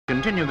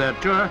continue their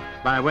tour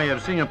by way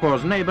of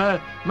Singapore's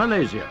neighbour,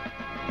 Malaysia.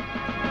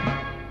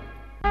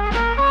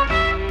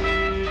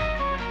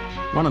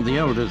 One of the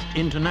oldest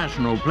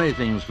international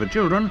playthings for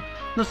children,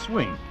 the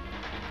swing.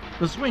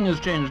 The swing has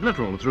changed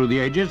little through the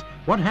ages.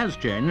 What has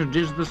changed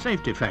is the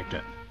safety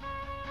factor.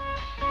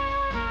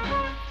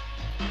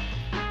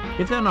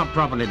 If they're not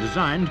properly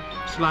designed,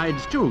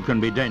 slides too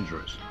can be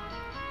dangerous.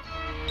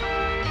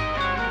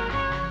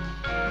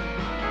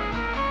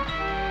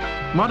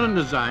 Modern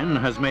design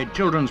has made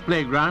children's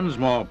playgrounds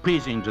more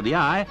pleasing to the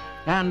eye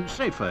and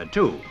safer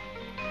too.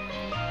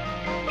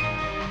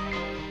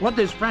 What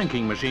this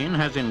franking machine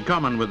has in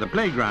common with the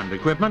playground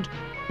equipment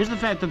is the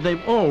fact that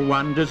they've all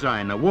won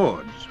design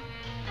awards.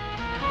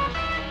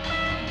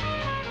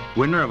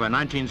 Winner of a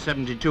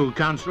 1972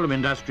 Council of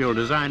Industrial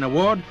Design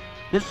Award,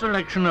 this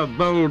selection of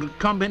bold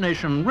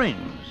combination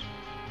rings.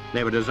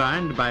 They were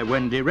designed by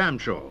Wendy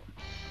Ramshaw.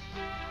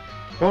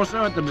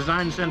 Also at the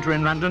Design Centre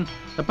in London,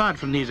 apart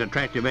from these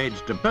attractive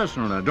aids to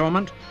personal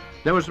adornment,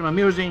 there were some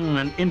amusing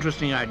and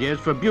interesting ideas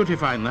for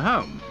beautifying the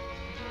home.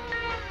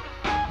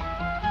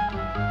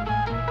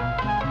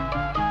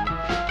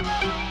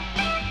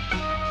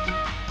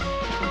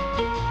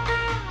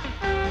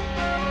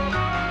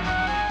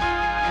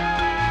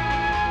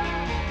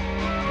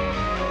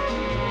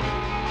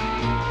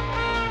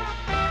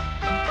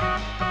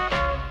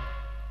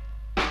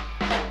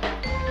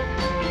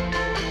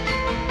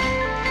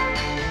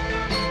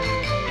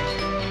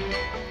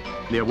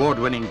 The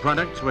award-winning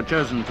products were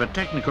chosen for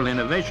technical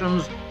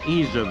innovations,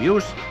 ease of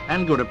use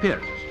and good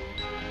appearance.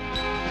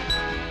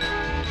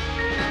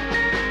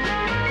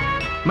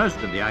 Most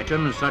of the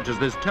items, such as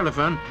this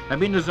telephone, have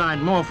been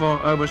designed more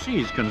for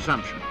overseas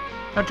consumption.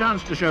 A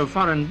chance to show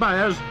foreign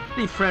buyers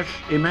the fresh,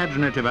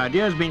 imaginative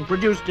ideas being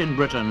produced in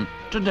Britain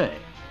today.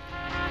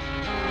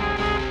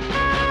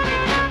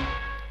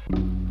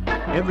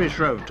 Every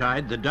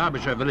Shrovetide, the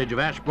Derbyshire village of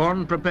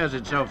Ashbourne prepares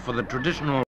itself for the traditional